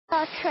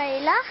Our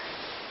trailer.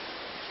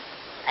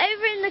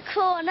 Over in the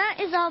corner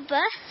is our bus.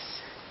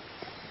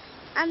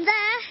 And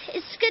there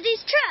is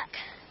Scuddy's truck.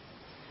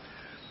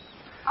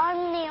 I'm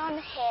on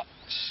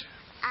Hitch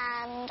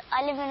and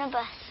I live in a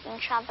bus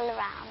and travel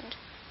around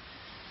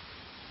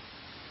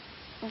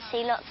and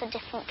see lots of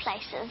different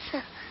places.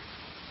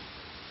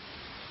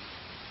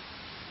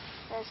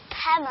 There's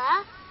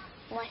Pemma,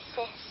 my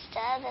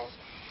sister. There's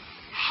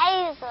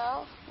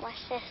Hazel, my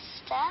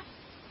sister.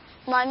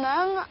 My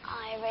mum,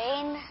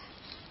 Irene.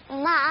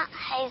 Matt,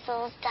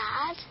 Hazel's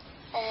dad.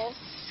 There's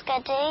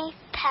Scuddy,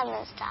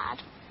 Pemma's dad.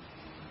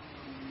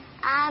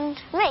 And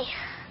me.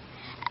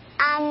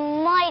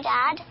 And my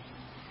dad,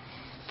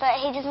 but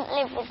he doesn't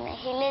live with me.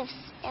 He lives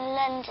in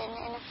London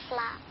in a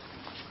flat.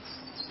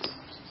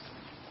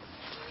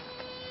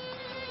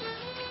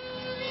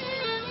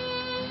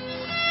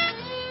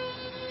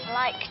 I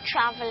like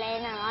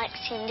travelling, I like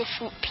seeing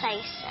different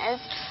places.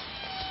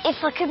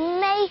 If I could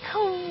make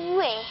a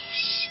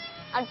wish,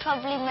 I'd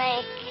probably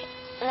make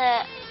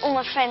that all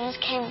my friends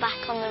came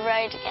back on the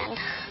road again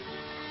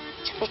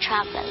to be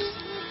travellers.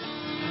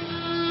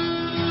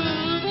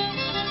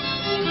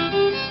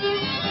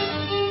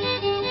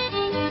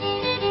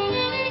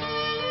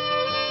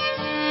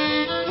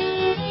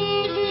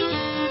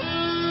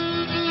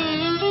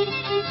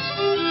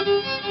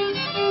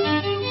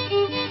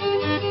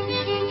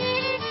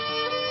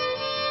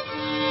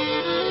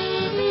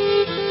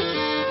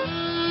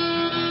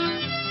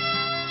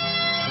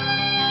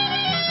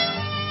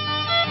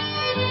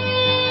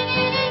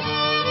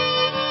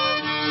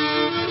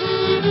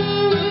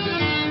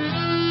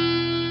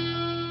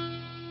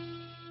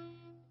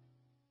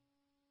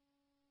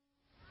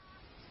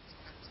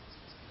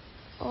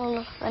 All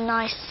of the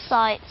nice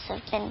sites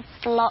have been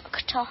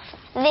blocked off.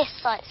 This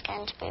site's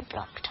going to be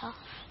blocked off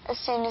as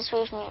soon as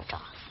we've moved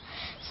off.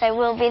 So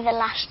we'll be the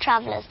last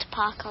travellers to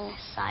park on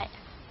this site.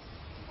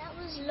 That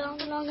was long,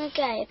 long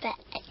ago, but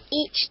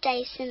each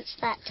day since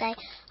that day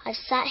I've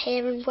sat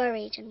here and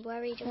worried and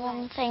worried.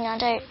 One thing I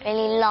don't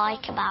really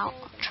like about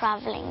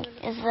travelling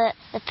is that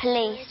the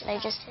police, they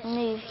just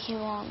move you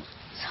on.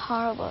 It's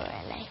horrible,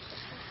 really.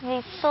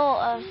 The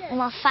thought of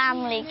my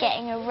family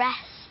getting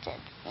arrested,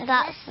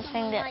 that's the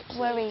thing that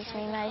worries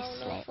me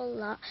mostly.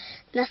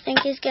 Nothing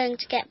is going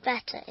to get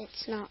better.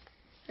 It's not.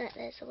 Look,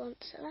 there's a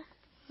once-a-there.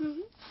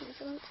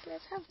 There's a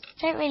once-a-there's house.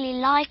 I don't really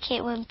like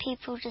it when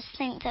people just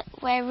think that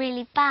we're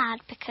really bad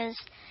because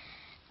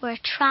we're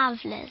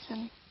travellers,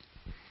 and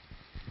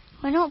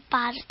we're not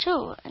bad at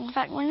all. In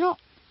fact, we're not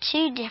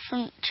too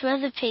different to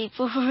other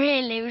people,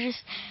 really. We've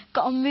just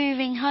got on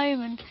moving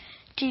home and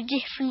do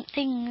different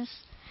things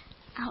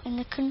out in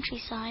the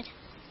countryside.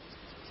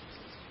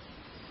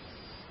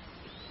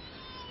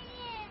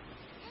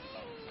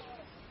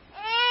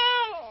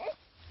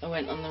 I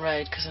went on the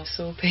road because I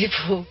saw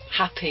people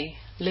happy,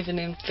 living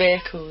in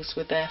vehicles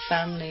with their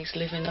families,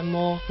 living a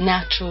more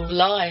natural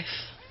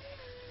life.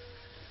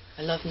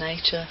 I love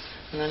nature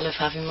and I love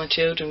having my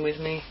children with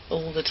me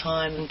all the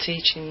time and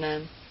teaching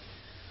them.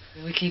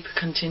 We keep a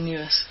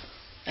continuous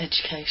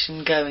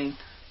education going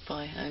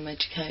by home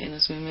educating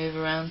as we move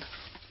around.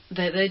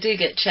 They do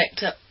get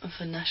checked up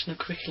for national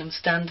curriculum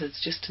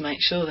standards just to make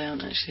sure they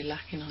aren't actually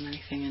lacking on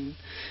anything, and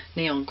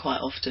Neon quite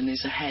often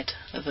is ahead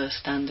of her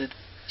standard.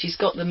 She's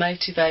got the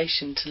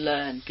motivation to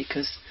learn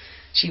because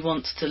she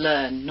wants to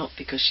learn, not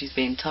because she's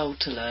being told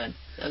to learn.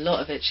 A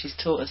lot of it she's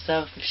taught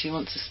herself. If she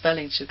wants a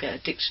spelling, she'll get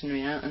a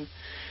dictionary out and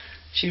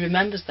she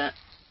remembers that.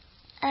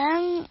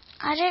 I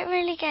don't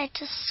really go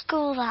to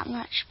school that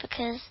much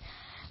because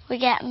we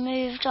get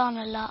moved on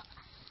a lot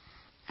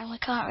and we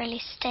can't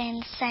really stay in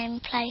the same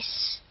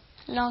place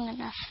long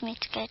enough for me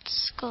to go to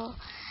school.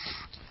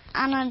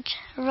 And I'd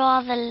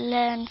rather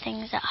learn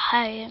things at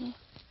home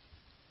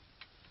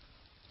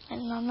with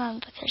my mum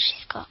because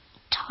she's got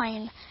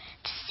time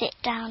to sit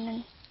down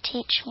and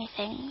teach me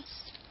things.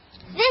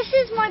 This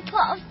is my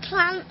pot of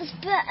plants,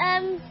 but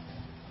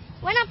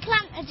when I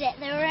planted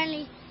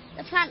it,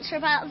 the plants were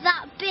about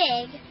that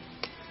big,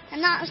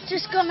 and that's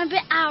just gone a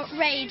bit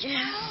outrageous.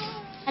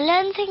 I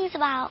learn things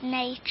about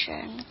nature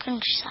and the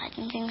countryside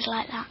and things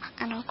like that,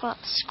 and I've got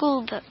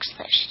school books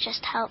that she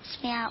just helps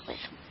me out with.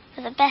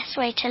 But the best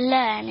way to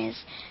learn is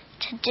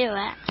to do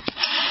it.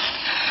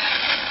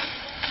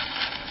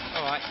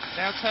 Alright,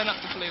 now turn up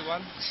the blue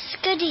one.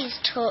 Scuddy's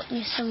taught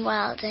me some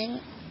welding.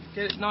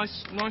 Get it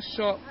nice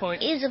sharp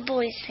point. It is a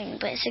boys' thing,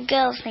 but it's a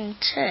girls' thing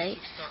too.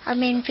 I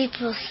mean,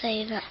 people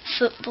say that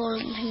football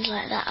and things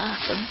like that are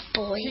for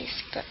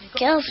boys, but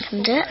girls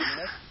can do it.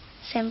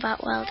 Same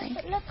about welding.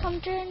 But look, I'm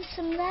doing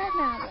some there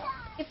now.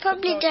 You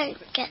probably don't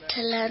get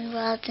to learn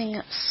welding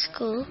at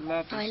school.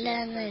 I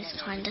learn those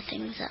kind of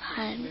things at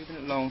home. Moving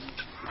it along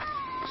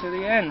to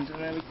the end,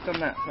 and then we've done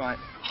that right.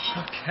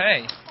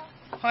 Okay.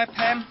 Hi,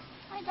 Pam.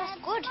 Hi, that's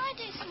good. I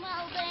do some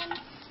welding.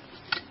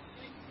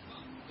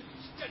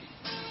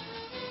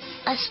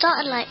 I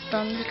started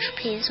on the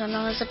trapeze when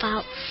I was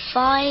about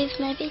 5,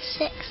 maybe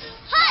 6.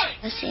 Hi!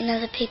 I've seen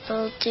other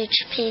people do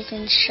trapeze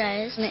in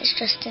shows, and it's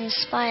just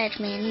inspired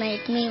me and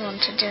made me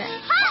want to do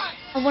it. Hi!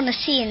 I want to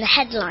see in the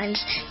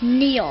headlines,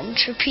 neon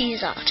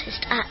trapeze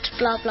artist at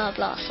blah blah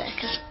blah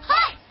circus.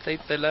 Hi!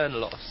 They learn a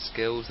lot of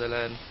skills, they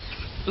learn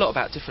a lot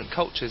about different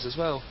cultures as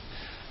well.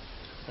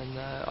 And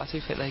I do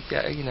think they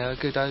get, a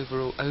good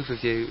overall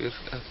overview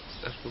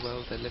of the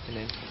world they're living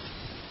in.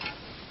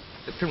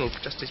 The criminal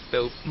justice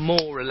bill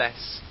more or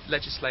less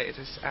legislated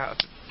us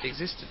out of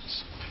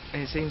existence.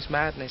 And it seems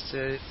madness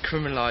to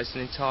criminalise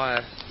an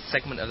entire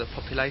segment of the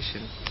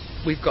population.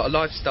 We've got a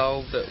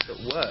lifestyle that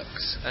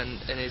works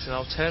and is an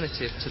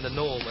alternative to the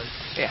norm, and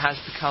it has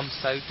become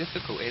so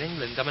difficult in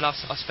England. I mean, I've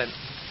spent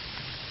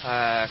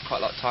quite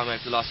a lot of time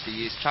over the last few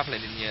years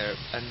travelling in Europe,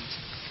 and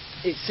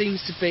it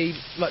seems to be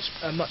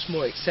a much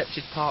more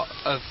accepted part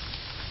of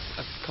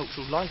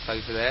cultural life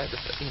over there. The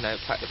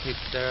fact that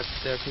there are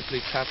people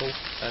who travel,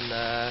 and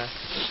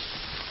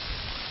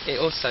it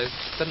also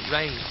doesn't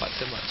rain quite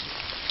so much.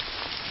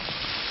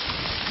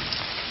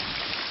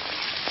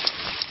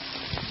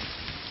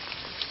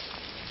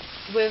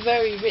 We're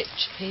very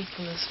rich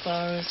people as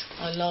far as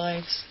our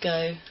lives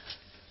go,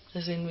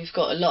 as in we've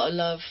got a lot of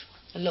love,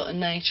 a lot of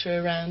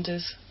nature around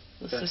us.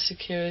 That's the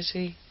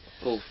security.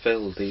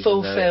 Fulfilled, even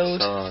though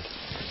it's hard.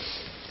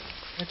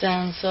 The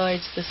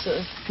downside's the sort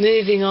of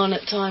moving on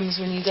at times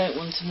when you don't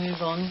want to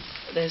move on.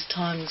 There's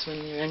times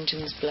when your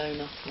engine's blown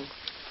up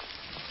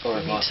or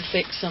you need to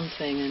fix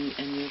something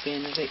and you're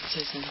being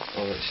evicted.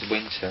 Or it's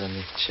winter and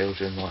the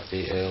children might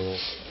be ill.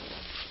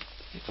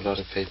 A lot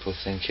of people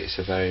think it's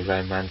a very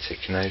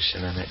romantic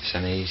notion and it's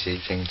an easy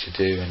thing to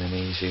do and an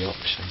easy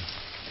option.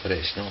 But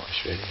it's not,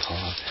 it's really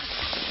hard.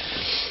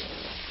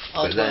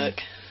 Hard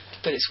work,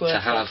 but it's worth it. To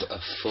have a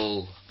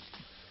full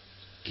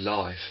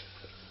life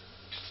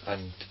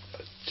and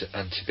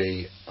to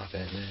be, I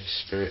don't know,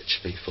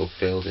 spiritually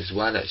fulfilled as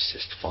well as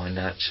just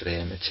financially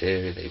and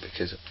materially,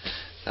 because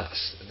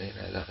that's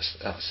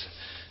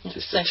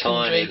just a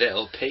tiny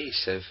little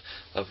piece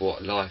of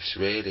what life's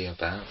really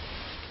about.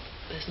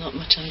 There's not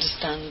much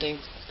understanding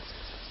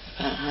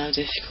about how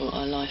difficult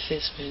our life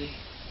is really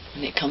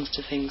when it comes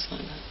to things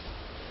like that.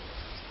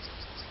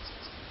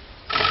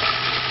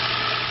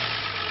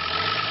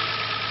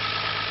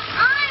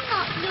 I'm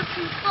not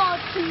looking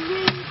forward to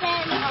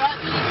moving. Alright,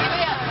 will you give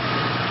it up?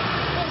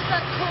 What's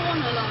that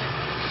corner like?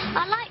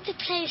 I like the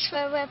place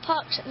where we're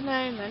parked at the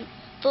moment,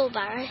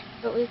 Bullbarrow,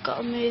 but we've got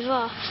to move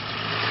off.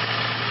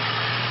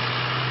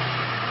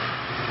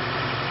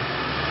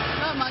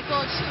 Oh my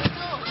God, shut the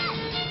door.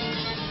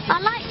 I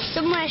like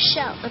somewhere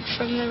sheltered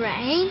from the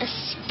rain, a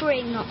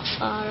spring not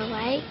far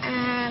away,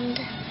 and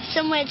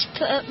somewhere to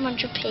put up my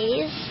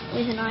trapeze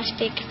with a nice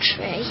big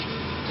tree.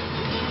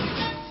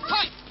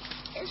 Hi.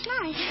 It's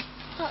nice,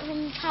 apart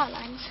from the power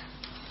lines.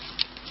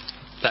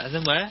 Better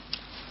than where?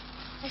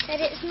 I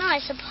said it's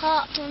nice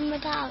apart from the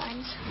power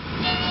lines.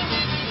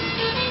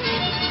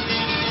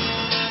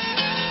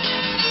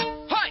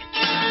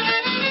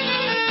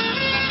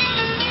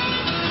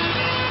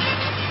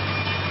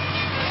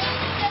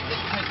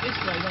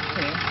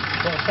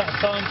 What's that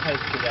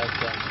signpost to go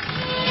from?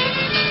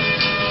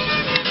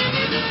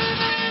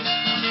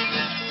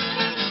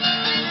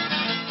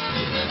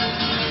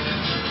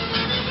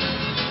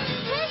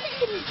 Where's it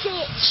been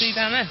ditched? See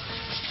down there?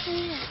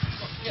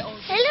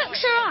 It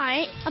looks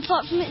alright,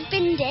 apart from it's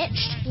been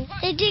ditched.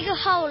 They dig a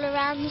hole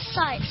around the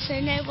site so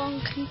no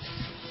one can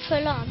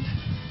pull on.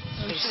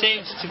 It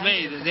seems to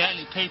me that the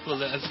only people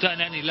that have done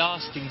any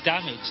lasting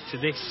damage to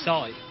this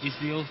site is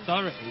the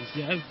authorities.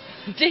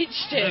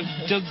 Ditched it.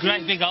 They've dug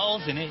great big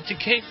holes in it to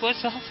keep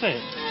us off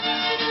it.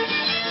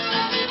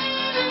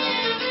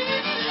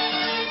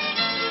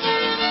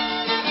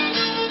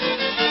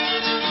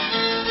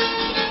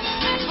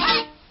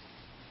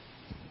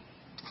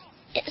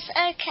 It's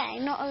okay,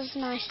 not as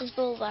nice as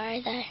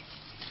Bullbarrow though.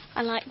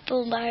 I like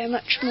Bullbarrow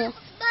much more.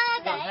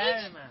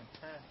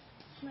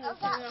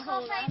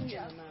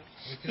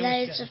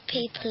 Loads of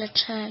people are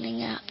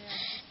turning up,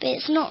 but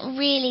it's not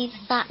really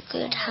that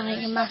good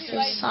having a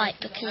massive site,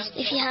 because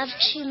if you have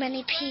too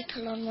many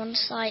people on one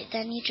site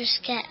then you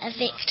just get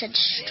evicted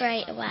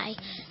straight away,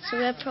 so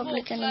we're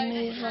probably going to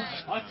move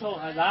off. I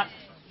thought of that.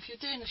 If you're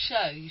doing a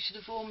show, you should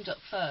have warmed up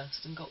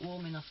first and got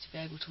warm enough to be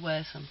able to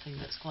wear something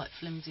that's quite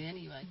flimsy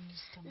anyway.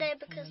 No,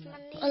 because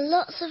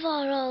lots of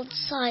our old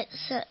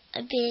sites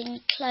are being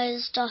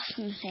closed off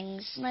and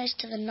things.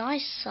 Most of the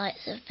nice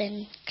sites have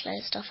been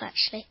closed off,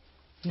 actually.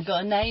 You've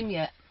got a name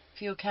yet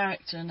for your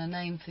character and a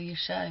name for your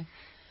show?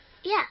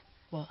 Yeah.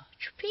 What?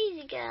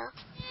 Trapeze Girl.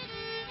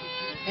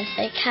 If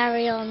they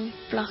carry on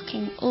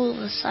blocking all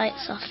the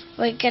sites off,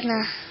 we're going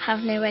to have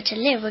nowhere to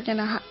live. We're going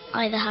to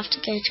either have to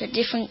go to a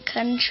different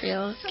country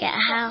or get a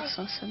house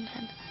or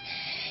something.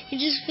 You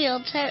just feel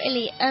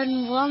totally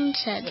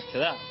unwanted. Look at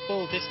that,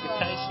 full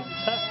dislocation.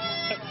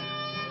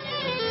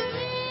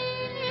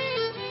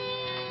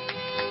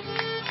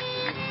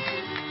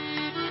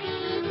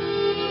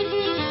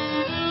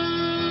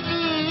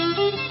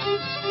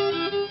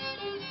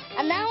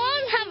 And now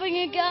I'm having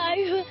a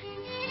go.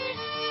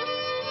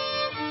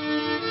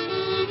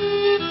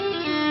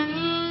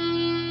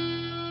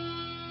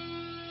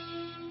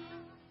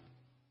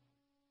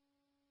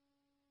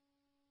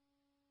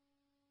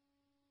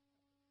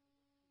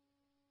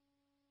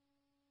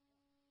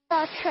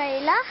 our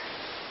trailer.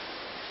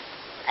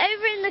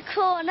 Over in the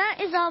corner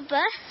is our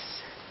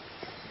bus.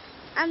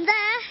 And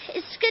there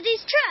is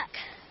Scuddy's truck.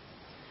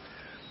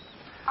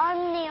 I'm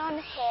on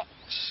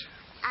Hitch,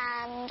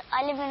 and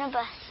I live in a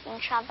bus and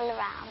travel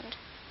around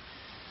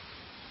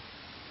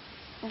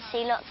and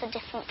see lots of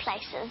different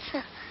places.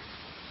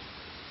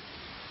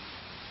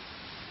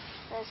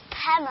 There's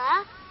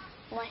Pemma,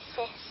 my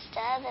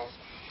sister. There's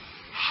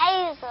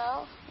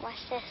Hazel, my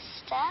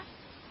sister.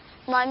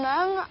 My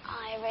mum,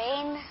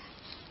 Irene.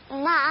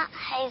 Matt,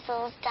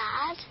 Hazel's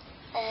dad.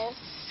 There's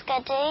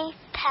Scuddy,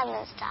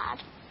 Pemma's dad.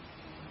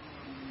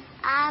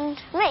 And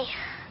me.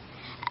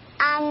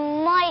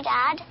 And my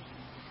dad,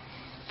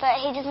 but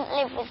he doesn't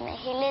live with me.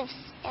 He lives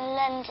in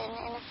London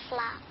in a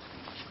flat.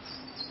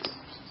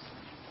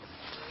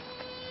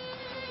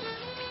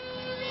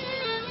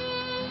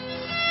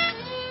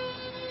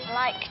 I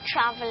like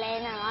travelling,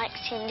 I like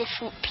seeing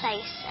different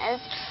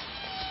places.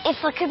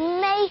 If I could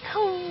make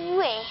a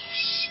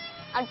wish,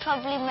 I'd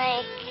probably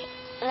make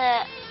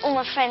that all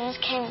my friends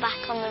came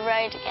back on the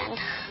road again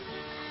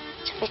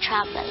to be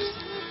travellers.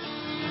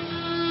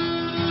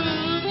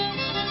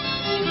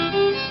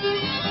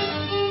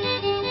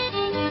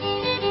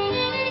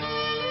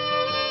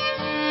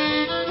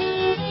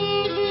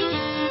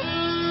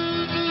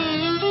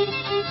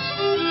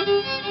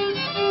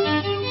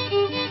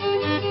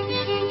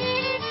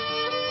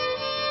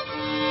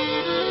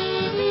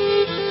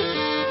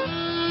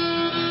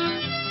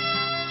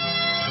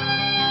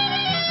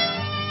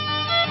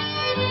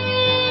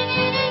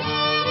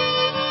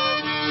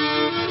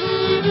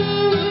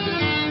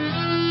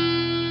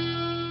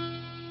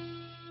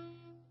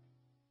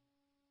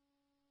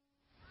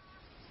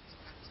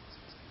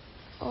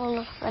 All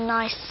of the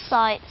nice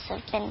sites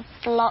have been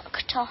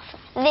blocked off.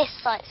 This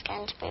site's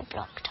going to be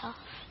blocked off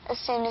as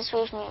soon as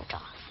we've moved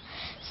off.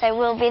 So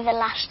we'll be the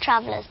last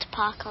travellers to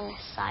park on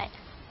this site.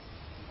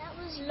 That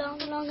was long,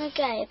 long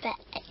ago, but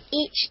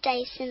each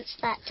day since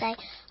that day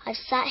I've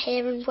sat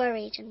here and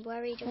worried and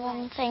worried.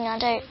 One thing I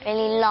don't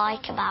really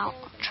like about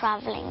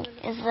travelling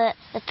is that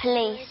the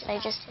police, they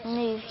just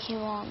move you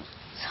on.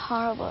 It's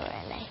horrible,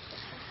 really.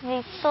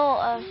 The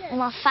thought of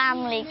my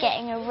family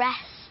getting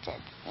arrested,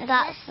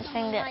 that's the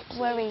thing that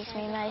worries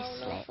me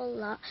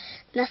mostly.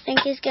 Nothing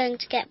is going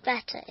to get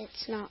better.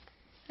 It's not.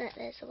 Look,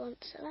 there's a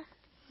once-a-la.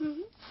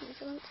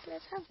 There's a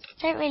once-a-la's house.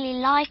 I don't really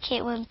like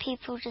it when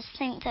people just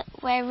think that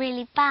we're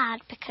really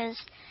bad because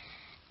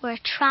we're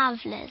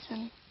travellers,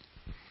 and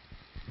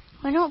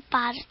we're not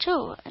bad at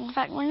all. In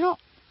fact, we're not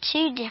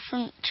too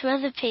different to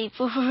other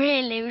people,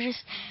 really. We've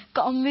just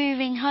got on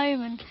moving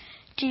home and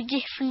do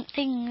different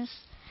things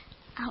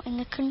out in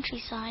the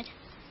countryside.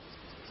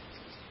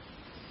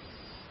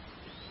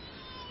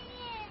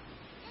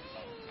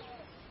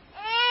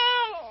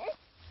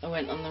 I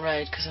went on the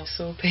road because I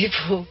saw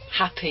people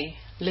happy,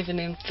 living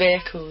in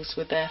vehicles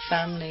with their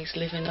families,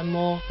 living a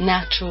more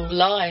natural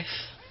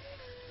life.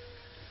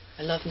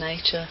 I love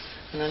nature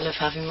and I love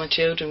having my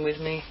children with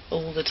me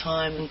all the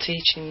time and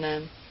teaching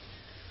them.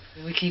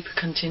 We keep a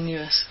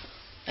continuous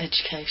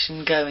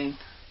education going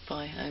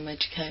by home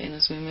educating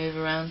as we move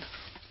around.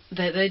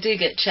 They do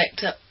get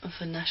checked up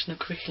for national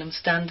curriculum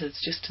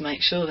standards just to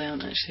make sure they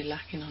aren't actually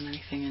lacking on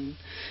anything, and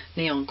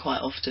Neon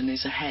quite often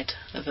is ahead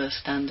of her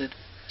standard.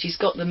 She's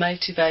got the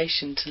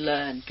motivation to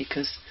learn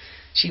because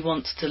she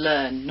wants to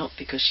learn, not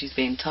because she's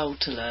being told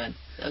to learn.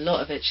 A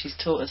lot of it she's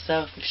taught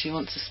herself. If she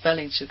wants a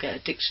spelling, she'll get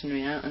a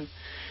dictionary out and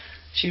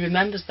she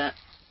remembers that.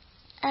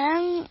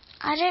 I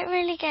don't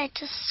really go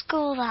to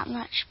school that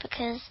much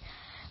because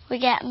we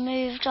get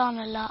moved on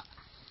a lot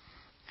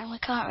and we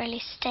can't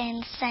really stay in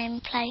the same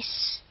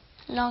place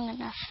long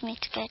enough for me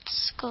to go to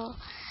school.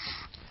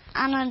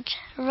 And I'd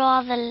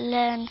rather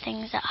learn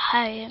things at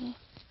home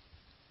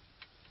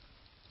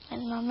with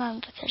my mum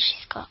because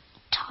she's got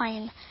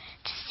time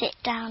to sit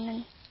down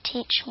and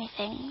teach me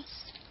things.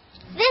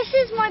 This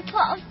is my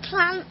pot of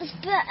plants,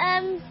 but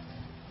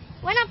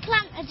when I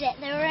planted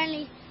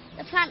it,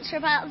 the plants were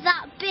about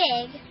that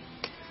big,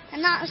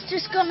 and that's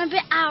just gone a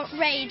bit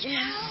outrageous.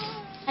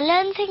 I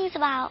learn things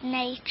about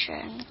nature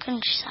and the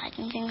countryside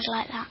and things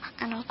like that,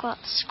 and I've got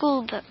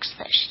school books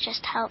that she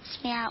just helps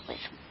me out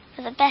with.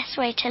 But the best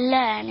way to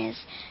learn is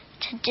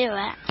to do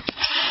it.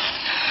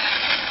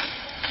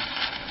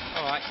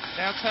 Alright,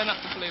 now turn up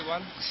the blue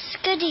one.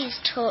 Scuddy's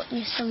taught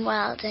me some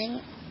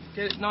welding.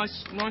 Get it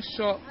nice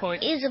sharp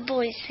point. It is a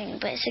boys' thing,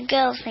 but it's a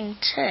girls' thing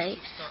too.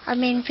 I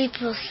mean,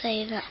 people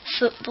say that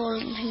football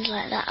and things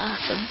like that are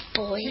for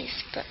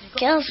boys, but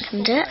girls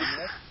can do it.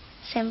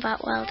 Same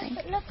about welding.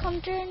 But look, I'm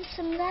doing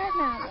some there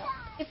now.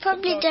 You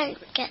probably don't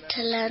get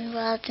to learn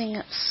welding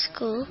at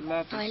school.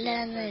 I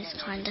learn those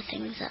kind of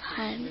things at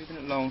home. Moving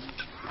it along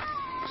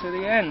to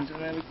the end,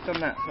 and then we've done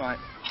that right.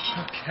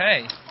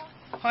 Okay.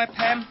 Hi,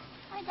 Pam.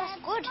 Hi, that's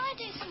good. I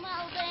do some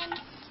welding.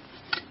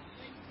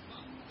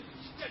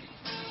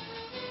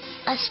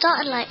 I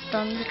started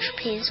on the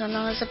trapeze when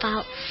I was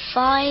about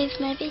 5,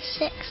 maybe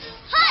 6.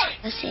 Hi!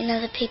 I've seen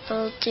other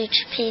people do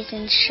trapeze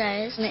in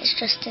shows, and it's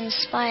just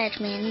inspired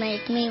me and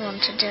made me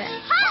want to do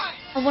it. Hi!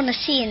 I want to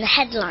see in the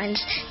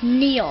headlines,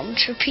 neon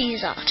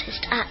trapeze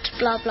artist at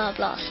blah blah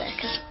blah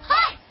circus.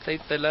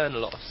 They learn a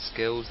lot of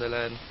skills, they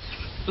learn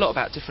a lot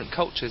about different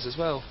cultures as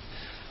well.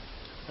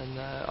 And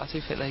I do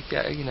think they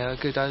get a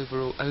good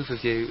overall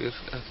overview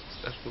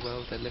of the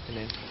world they're living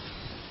in.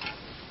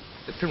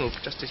 The criminal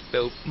justice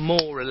bill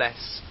more or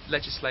less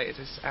legislated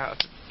us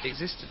out of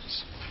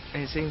existence.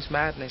 And it seems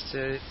madness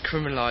to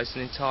criminalise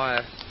an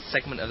entire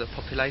segment of the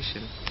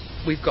population.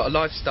 We've got a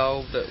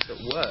lifestyle that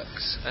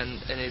works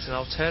and is an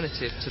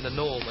alternative to the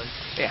norm, and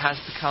it has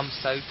become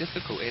so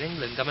difficult in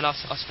England. I mean, I've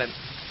spent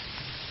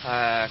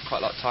quite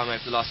a lot of time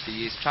over the last few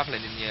years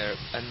travelling in Europe,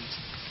 and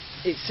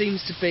it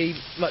seems to be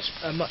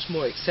a much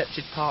more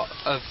accepted part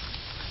of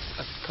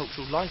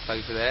cultural life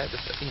over there. The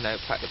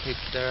fact that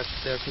there are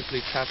people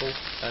who travel,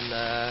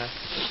 and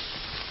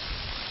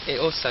it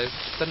also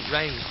doesn't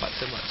rain quite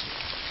so much.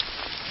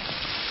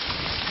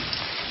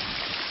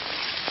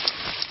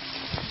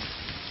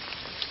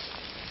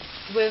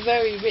 We're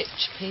very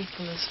rich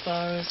people as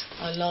far as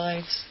our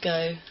lives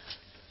go,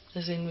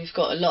 as in we've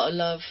got a lot of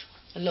love,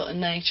 a lot of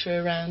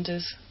nature around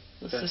us.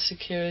 That's the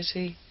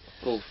security.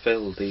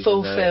 Fulfilled, even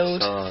though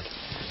it's hard.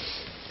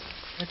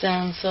 The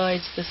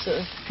downside's the sort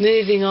of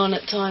moving on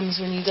at times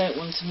when you don't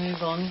want to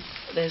move on.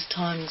 There's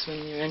times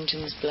when your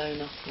engine's blown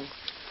off,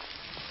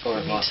 or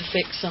you need to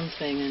fix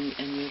something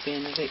and you're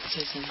being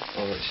evicted.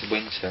 Or it's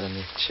winter and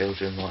the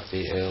children might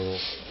be ill.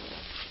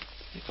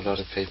 A lot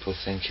of people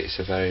think it's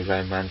a very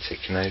romantic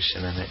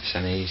notion and it's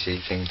an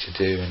easy thing to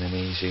do and an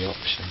easy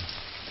option.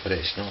 But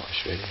it's not,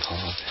 it's really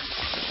hard.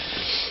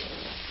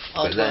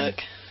 Hard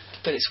work,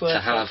 but it's worth it.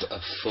 To have a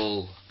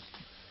full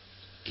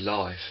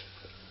life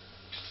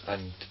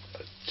and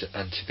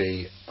to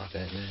be, I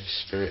don't know,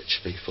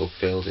 spiritually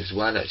fulfilled as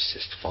well as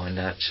just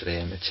financially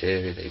and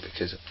materially,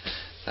 because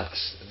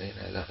that's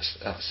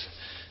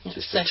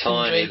just a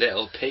tiny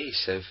little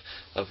piece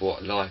of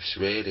what life's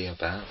really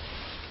about.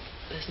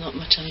 There's not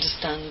much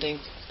understanding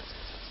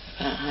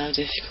about how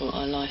difficult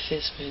our life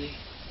is, really,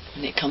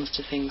 when it comes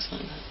to things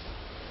like that.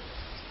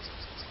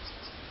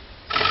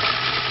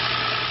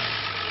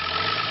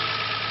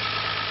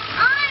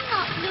 I'm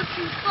not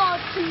looking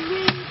forward to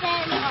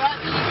moving. Alright,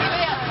 will you go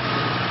here?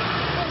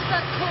 What's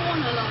that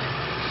corner like?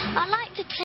 I like to play